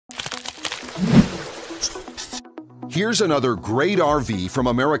Here's another great RV from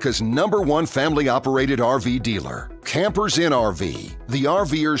America's #1 family-operated RV dealer, Campers Inn RV, the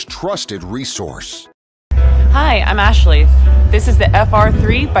RVer's trusted resource. Hi, I'm Ashley. This is the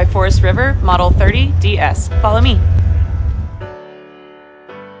FR3 by Forest River Model 30DS. Follow me.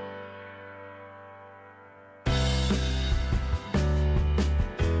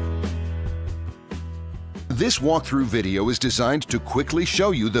 This walkthrough video is designed to quickly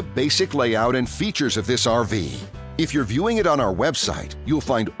show you the basic layout and features of this RV. If you're viewing it on our website, you'll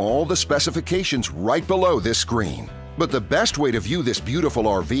find all the specifications right below this screen. But the best way to view this beautiful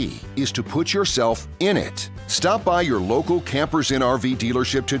RV is to put yourself in it. Stop by your local Campers Inn RV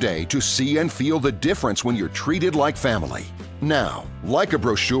dealership today to see and feel the difference when you're treated like family. Now, like a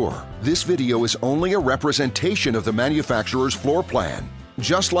brochure, this video is only a representation of the manufacturer's floor plan.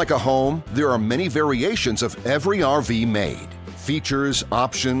 Just like a home, there are many variations of every RV made. Features,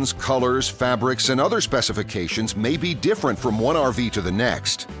 options, colors, fabrics, and other specifications may be different from one RV to the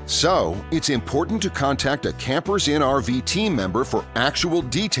next. So, it's important to contact a Campers Inn RV team member for actual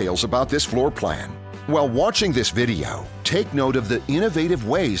details about this floor plan. While watching this video, take note of the innovative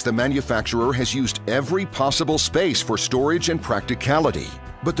ways the manufacturer has used every possible space for storage and practicality.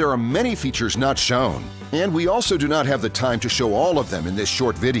 But there are many features not shown, and we also do not have the time to show all of them in this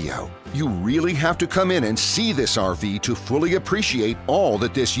short video. You really have to come in and see this RV to fully appreciate all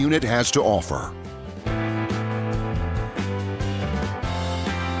that this unit has to offer.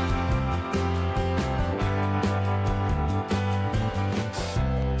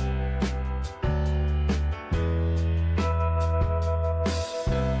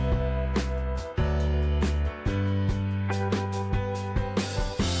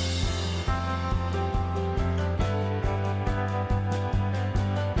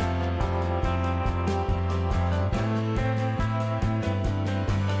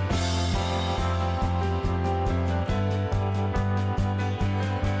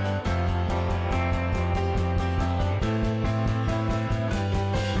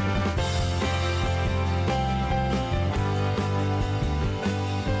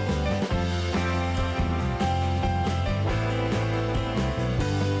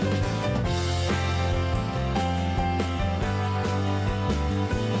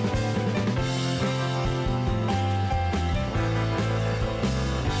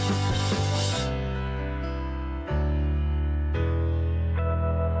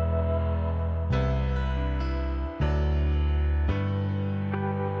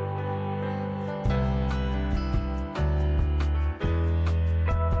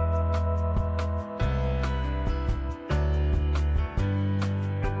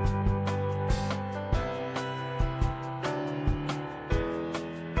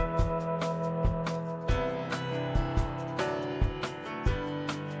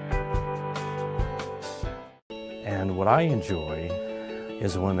 And what I enjoy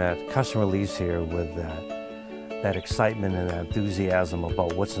is when that customer leaves here with that excitement and that enthusiasm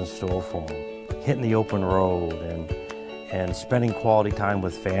about what's in store for them. Hitting the open road and spending quality time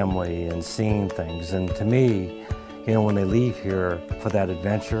with family and seeing things. And to me, you know, when they leave here for that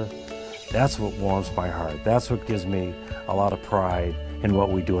adventure, that's what warms my heart. That's what gives me a lot of pride in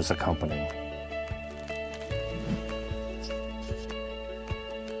what we do as a company.